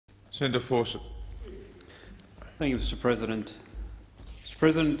Senator Fawcett. Thank you, Mr President. Mr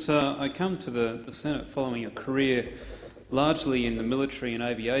President, I come to the Senate following a career largely in the military and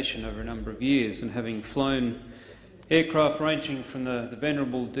aviation over a number of years, and having flown aircraft ranging from the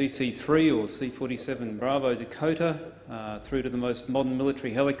venerable DC-3 or C-47 Bravo Dakota through to the most modern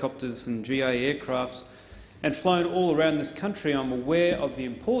military helicopters and GA aircraft, and flown all around this country, I'm aware of the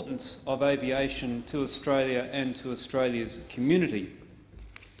importance of aviation to Australia and to Australia's community.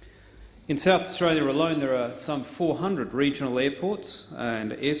 In South Australia alone, there are some 400 regional airports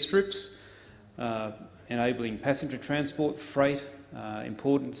and airstrips, enabling passenger transport, freight,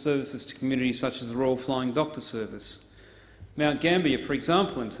 important services to communities such as the Royal Flying Doctor Service. Mount Gambier, for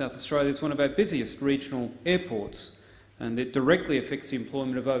example, in South Australia is one of our busiest regional airports, and it directly affects the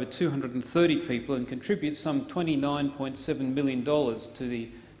employment of over 230 people and contributes some $29.7 million to the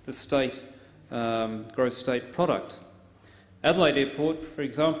state gross state product. Adelaide Airport, for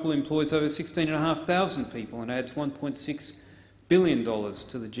example, employs over 16,500 people and adds $1.6 billion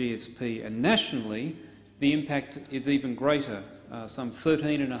to the GSP, and nationally the impact is even greater, some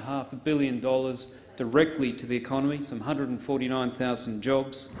 $13.5 billion directly to the economy, some 149,000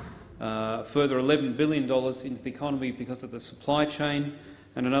 jobs, a further $11 billion into the economy because of the supply chain,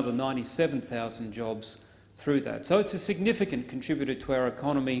 and another 97,000 jobs through that. So it's a significant contributor to our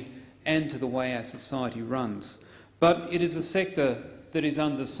economy and to the way our society runs. But it is a sector that is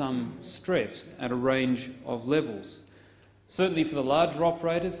under some stress at a range of levels. Certainly for the larger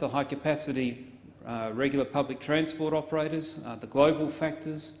operators, the high-capacity regular public transport operators, the global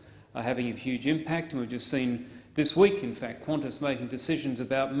factors are having a huge impact, and we've just seen this week, in fact, Qantas making decisions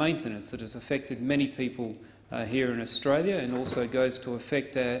about maintenance that has affected many people here in Australia, and also goes to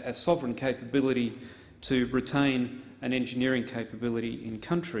affect our sovereign capability to retain an engineering capability in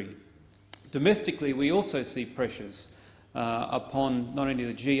country. Domestically, we also see pressures upon not only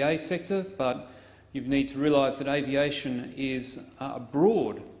the GA sector, but you need to realise that aviation is a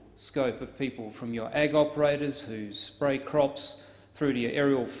broad scope of people, from your ag operators who spray crops through to your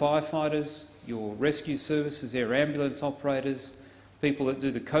aerial firefighters, your rescue services, air ambulance operators, people that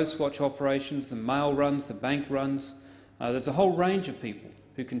do the Coast Watch operations, the mail runs, the bank runs. There's a whole range of people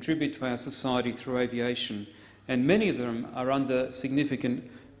who contribute to our society through aviation, and many of them are under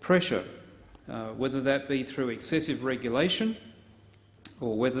significant pressure, whether that be through excessive regulation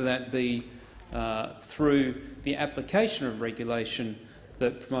or whether that be through the application of regulation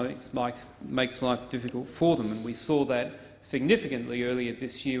that makes life difficult for them. And we saw that significantly earlier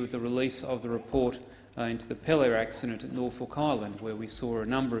this year with the release of the report into the Pellair accident at Norfolk Island, where we saw a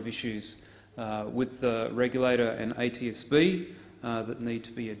number of issues with the regulator and ATSB that need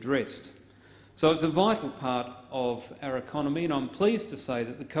to be addressed. So it's a vital part of our economy, and I'm pleased to say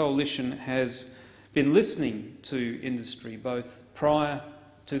that the Coalition has been listening to industry both prior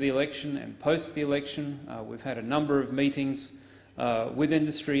to the election and post the election. We've had a number of meetings with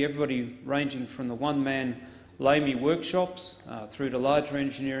industry, everybody ranging from the one-man LAMI workshops through to larger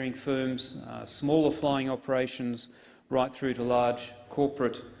engineering firms, smaller flying operations, right through to large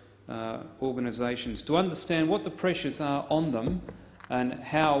corporate organisations, to understand what the pressures are on them and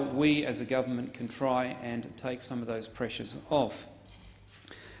how we as a government can try and take some of those pressures off.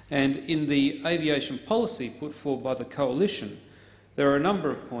 And in the aviation policy put forward by the Coalition, there are a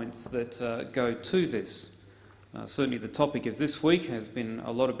number of points that go to this. Certainly the topic of this week has been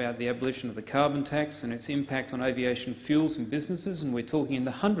a lot about the abolition of the carbon tax and its impact on aviation fuels and businesses, and we're talking in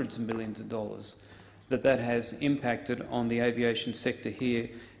the hundreds of millions of dollars that has impacted on the aviation sector here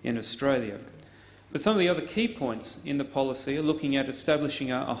in Australia. But some of the other key points in the policy are looking at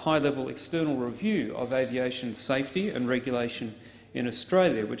establishing a high-level external review of aviation safety and regulation in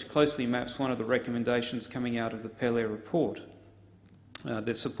Australia, which closely maps one of the recommendations coming out of the Pellair report.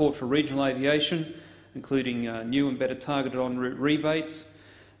 There's support for regional aviation, including new and better targeted en route rebates.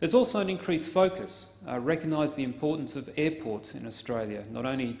 There's also an increased focus, recognise the importance of airports in Australia. Not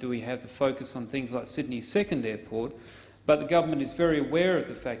only do we have the focus on things like Sydney's second airport, but the government is very aware of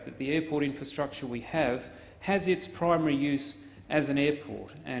the fact that the airport infrastructure we have has its primary use as an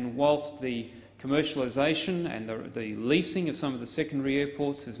airport, and whilst the commercialisation and the leasing of some of the secondary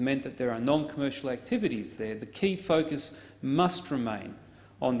airports has meant that there are non-commercial activities there, the key focus must remain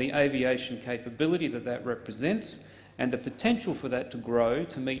on the aviation capability that represents and the potential for that to grow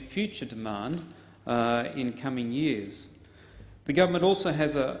to meet future demand in coming years. The government also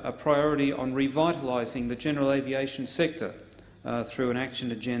has a priority on revitalising the general aviation sector through an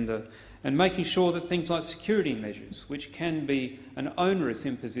action agenda, and making sure that things like security measures, which can be an onerous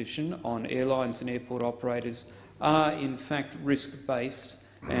imposition on airlines and airport operators, are in fact risk-based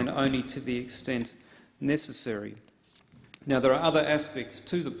and only to the extent necessary. Now, there are other aspects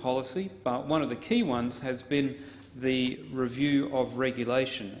to the policy, but one of the key ones has been the review of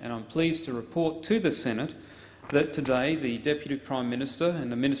regulation, and I'm pleased to report to the Senate that today the Deputy Prime Minister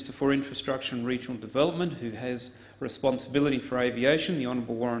and the Minister for Infrastructure and Regional Development, who has responsibility for aviation, the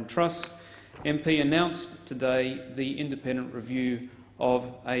Honourable Warren Truss MP, announced today the independent review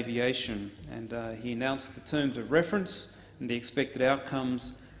of aviation, and he announced the terms of reference and the expected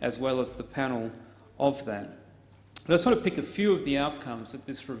outcomes as well as the panel of that. I just want to pick a few of the outcomes that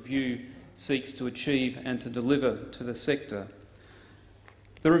this review seeks to achieve and to deliver to the sector.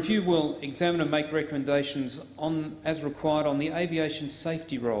 The review will examine and make recommendations as required on the aviation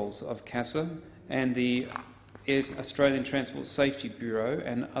safety roles of CASA and the Australian Transport Safety Bureau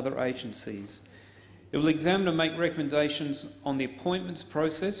and other agencies. It will examine and make recommendations on the appointments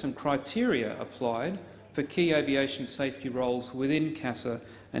process and criteria applied for key aviation safety roles within CASA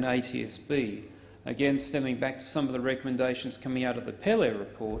and ATSB. Again, stemming back to some of the recommendations coming out of the Pele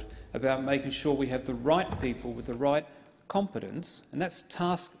report about making sure we have the right people with the right competence, and that's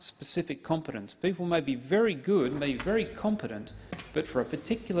task-specific competence. People may be very good, may be very competent, but for a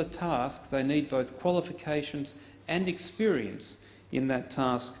particular task they need both qualifications and experience in that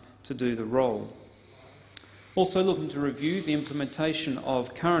task to do the role. Also looking to review the implementation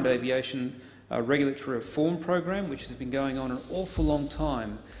of current aviation regulatory reform program, which has been going on an awful long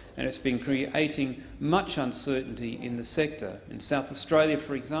time, and it's been creating much uncertainty in the sector. In South Australia,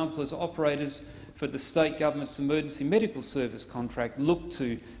 for example, as operators for the state government's emergency medical service contract look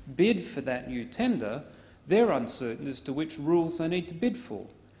to bid for that new tender, they're uncertain as to which rules they need to bid for.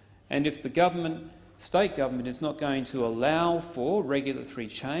 And if the state government is not going to allow for regulatory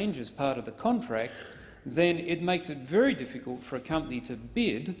change as part of the contract, then it makes it very difficult for a company to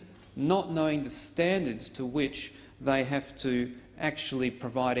bid not knowing the standards to which they have to actually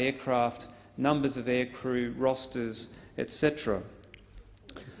provide aircraft, numbers of aircrew, rosters, etc.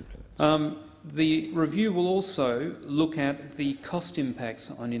 The review will also look at the cost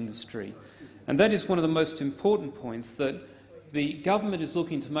impacts on industry, and that is one of the most important points, that the government is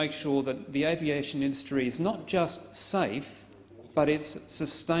looking to make sure that the aviation industry is not just safe, but it's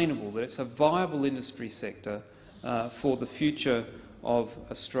sustainable, that it's a viable industry sector for the future of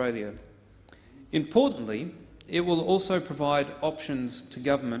Australia. Importantly, it will also provide options to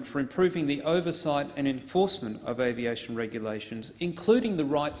government for improving the oversight and enforcement of aviation regulations, including the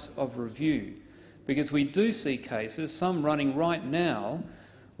rights of review, because we do see cases, some running right now,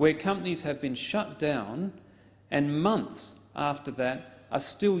 where companies have been shut down and months after that are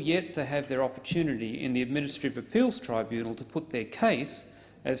still yet to have their opportunity in the Administrative Appeals Tribunal to put their case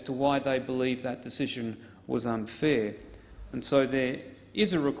as to why they believe that decision was unfair. And so there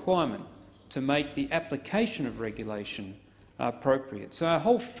is a requirement to make the application of regulation appropriate. So our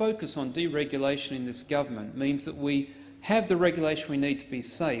whole focus on deregulation in this government means that we have the regulation we need to be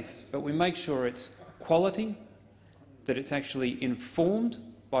safe, but we make sure it's quality, that it's actually informed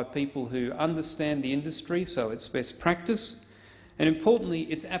by people who understand the industry, so it's best practice, and importantly,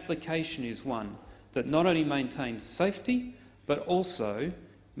 its application is one that not only maintains safety, but also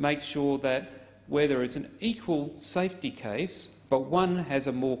makes sure that where there is an equal safety case, but one has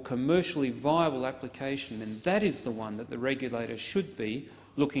a more commercially viable application, then that is the one that the regulator should be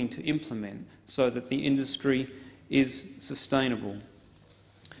looking to implement so that the industry is sustainable.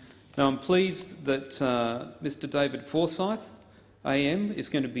 Now, I'm pleased that Mr David Forsyth, AM, is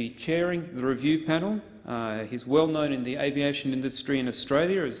going to be chairing the review panel. He's well known in the aviation industry in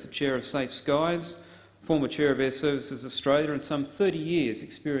Australia as the chair of Safe Skies, former chair of Air Services Australia, and some 30 years'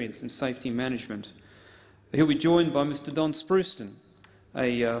 experience in safety management. He'll be joined by Mr Don Spruceton,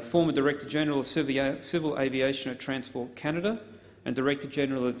 a former Director-General of Civil Aviation at Transport Canada and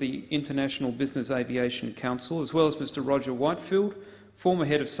Director-General of the International Business Aviation Council, as well as Mr Roger Whitefield, former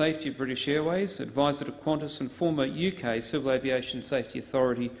Head of Safety at British Airways, Advisor to Qantas and former UK Civil Aviation Safety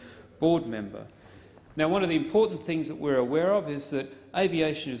Authority board member. Now, one of the important things that we're aware of is that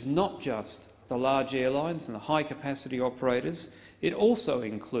aviation is not just the large airlines and the high-capacity operators. It also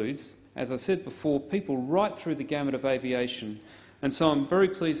includes, as I said before, people right through the gamut of aviation. And so I'm very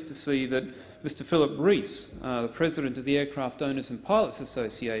pleased to see that Mr Philip Rees, the President of the Aircraft Owners and Pilots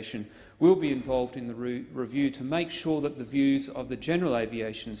Association, will be involved in the review to make sure that the views of the general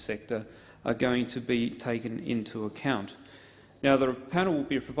aviation sector are going to be taken into account. Now, the panel will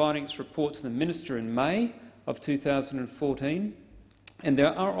be providing its report to the Minister in May of 2014, and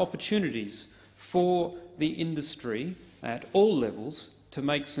there are opportunities for the industry at all levels to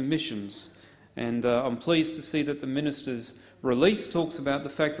make submissions. And I'm pleased to see that the Minister's release talks about the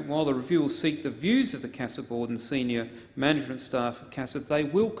fact that while the review will seek the views of the CASA board and senior management staff of CASA, they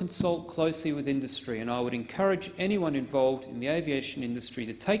will consult closely with industry, and I would encourage anyone involved in the aviation industry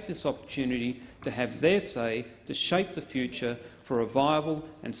to take this opportunity to have their say to shape the future for a viable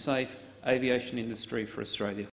and safe aviation industry for Australia.